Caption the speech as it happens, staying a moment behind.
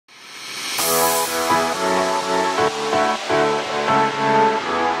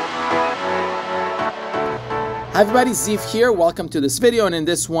Hi everybody, Ziv here. Welcome to this video, and in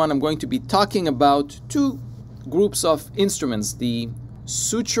this one I'm going to be talking about two groups of instruments, the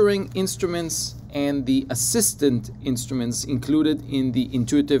suturing instruments and the assistant instruments included in the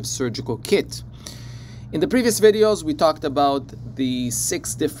intuitive surgical kit. In the previous videos we talked about the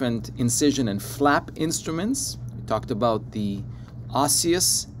 6 different incision and flap instruments. We talked about the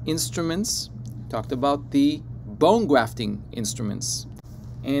osseous instruments. We talked about the bone grafting instruments.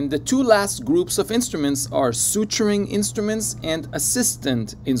 And the two last groups of instruments are suturing instruments and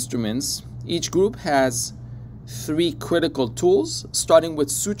assistant instruments. Each group has 3 critical tools, starting with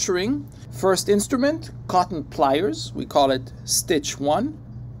suturing. First instrument, cotton pliers. We call it stitch 1.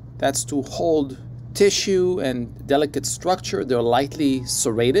 That's to hold tissue and delicate structure. They're lightly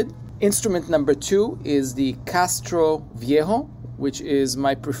serrated. Instrument number 2 is the castro viejo, which is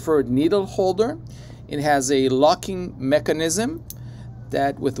my preferred needle holder. It has a locking mechanism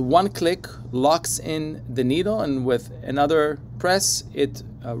that with one click locks in the needle, and with another press it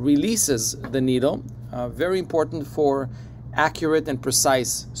releases the needle. Very important for accurate and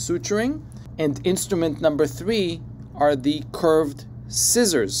precise suturing. And instrument number 3 are the curved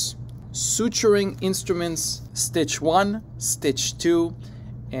scissors. Suturing instruments stitch 1, stitch 2,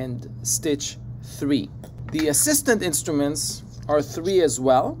 and stitch 3. The assistant instruments are 3 as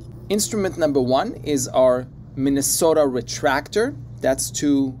well. Instrument number 1 is our Minnesota retractor. That's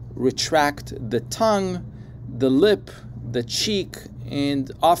to retract the tongue, the lip, the cheek,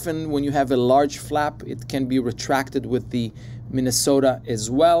 and often when you have a large flap, it can be retracted with the Minnesota as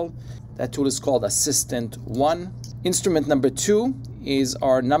well. That tool is called Assistant 1. Instrument number 2 is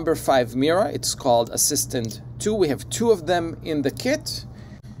our number 5 mirror. It's called Assistant 2. We have 2 of them in the kit.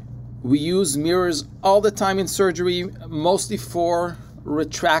 We use mirrors all the time in surgery, mostly for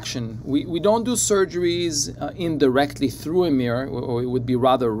retraction. We don't do surgeries indirectly through a mirror, or it would be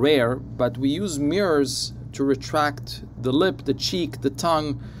rather rare, but we use mirrors to retract the lip, the cheek, the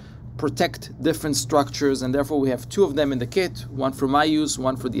tongue, protect different structures, and therefore we have 2 of them in the kit, one for my use,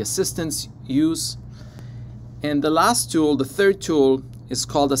 one for the assistant's use. And the last tool, the third tool, is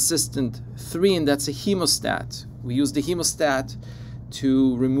called Assistant 3, and that's a hemostat. We use the hemostat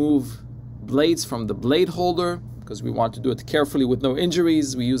to remove blades from the blade holder, because we want to do it carefully with no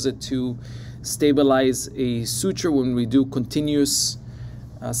injuries. We use it to stabilize a suture when we do continuous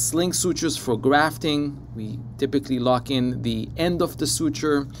sling sutures for grafting. We typically lock in the end of the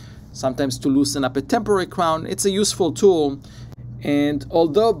suture, sometimes to loosen up a temporary crown. It's a useful tool, and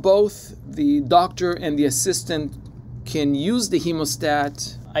although both the doctor and the assistant can use the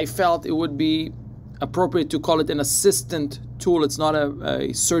hemostat, I felt it would be appropriate to call it an assistant tool. It's not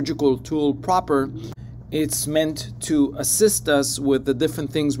a surgical tool proper. It's meant to assist us with the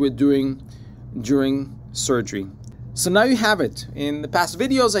different things we're doing during surgery. So now you have it. In the past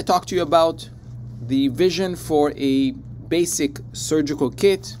videos, I talked to you about the vision for a basic surgical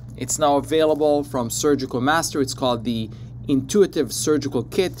kit. It's now available from Surgical Master. It's called the Intuitive Surgical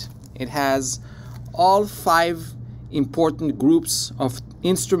Kit. It has all 5 important groups of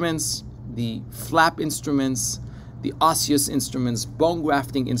instruments: the flap instruments, the osseous instruments, bone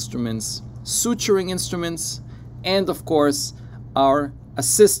grafting instruments, suturing instruments, and of course our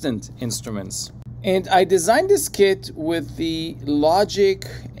assistant instruments. And I designed this kit with the logic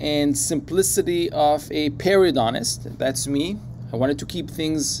and simplicity of a periodontist. That's me. I wanted to keep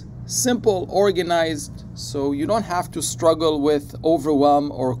things simple, organized, so you don't have to struggle with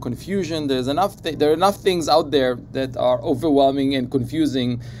overwhelm or confusion. There are enough things out there that are overwhelming and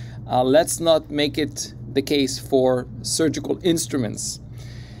confusing. Let's not make it the case for surgical instruments.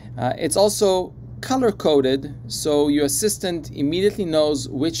 It's also color-coded, so your assistant immediately knows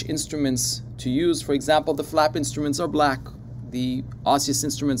which instruments to use. For example, the flap instruments are black, the osseous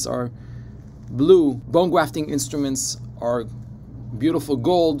instruments are blue, bone grafting instruments are beautiful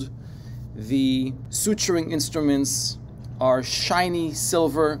gold, the suturing instruments are shiny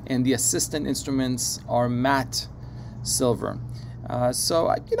silver, and the assistant instruments are matte silver. So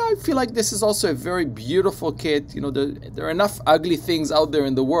I feel like this is also a very beautiful kit. There are enough ugly things out there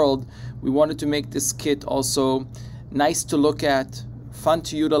in the world. We wanted to make this kit also nice to look at, fun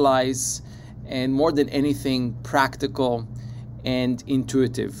to utilize, and more than anything, practical and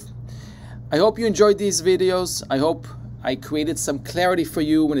intuitive. I hope you enjoyed these videos. I hope I created some clarity for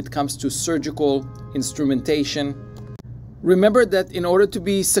you when it comes to surgical instrumentation. Remember that in order to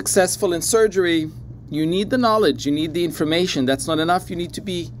be successful in surgery, you need the knowledge, you need the information. That's not enough. You need to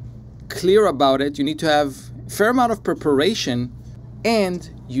be clear about it. You need to have a fair amount of preparation, and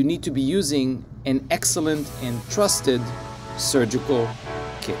you need to be using an excellent and trusted surgical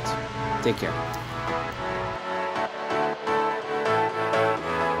kit. Take care.